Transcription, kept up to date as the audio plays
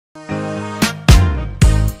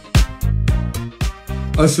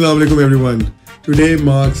Assalamu alaikum everyone. Today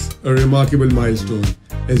marks a remarkable milestone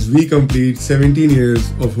as we complete 17 years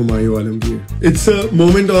of Humayun Alamgir. It's a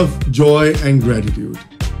moment of joy and gratitude.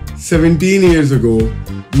 17 years ago,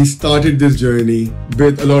 we started this journey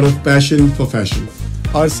with a lot of passion for fashion.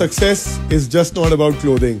 Our success is just not about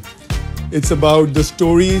clothing. It's about the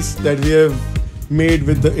stories that we have made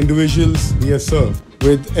with the individuals we have served.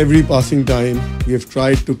 With every passing time, we have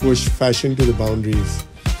tried to push fashion to the boundaries.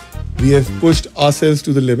 We have pushed ourselves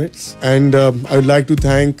to the limits, and I would like to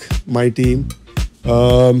thank my team.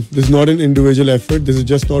 This is not an individual effort. This is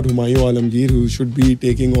just not Humayun Alamgir who should be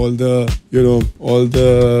taking all the, all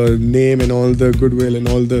the name and all the goodwill and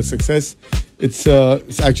all the success. It's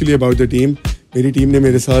actually about the team. मेरी team ने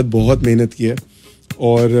मेरे साथ बहुत मेहनत की है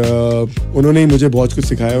और उन्होंने ही मुझे बहुत कुछ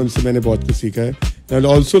सिखाया, उनसे मैंने बहुत कुछ सीखा है. I'd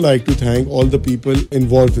also like to thank all the people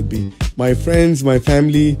involved with me, my friends, my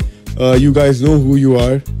family. You guys know who you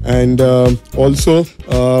are, and also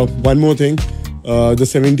one more thing. The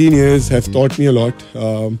 17 years have taught me a lot.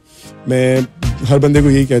 मैं हर बंदे को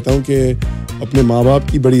यही कहता हूँ कि अपने माँ बाप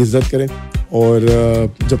की बड़ी इज्जत करें और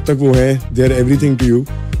जब तक वो हैं, they are everything to you.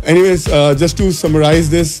 Anyways, just to summarize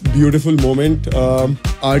this beautiful moment,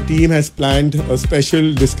 our team has planned a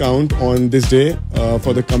special discount on this day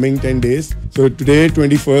for the coming 10 days. So today,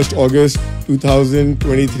 21st August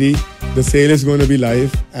 2023, the sale is going to be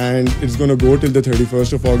live and it's going to go till the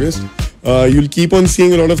 31st of August. You'll keep on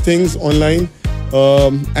seeing a lot of things online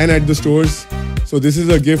and at the stores. So this is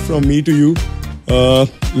a gift from me to you.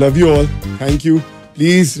 Love you all. Thank you.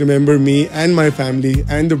 Please remember me and my family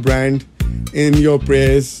and the brand in your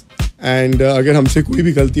prayers. And अगर हमसे कोई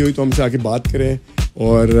भी गलती हुई तो हमसे आके बात करें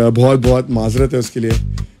और बहुत माजरत है उसके लिए.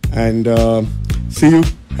 And see you.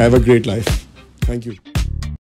 Have a great life. Thank you.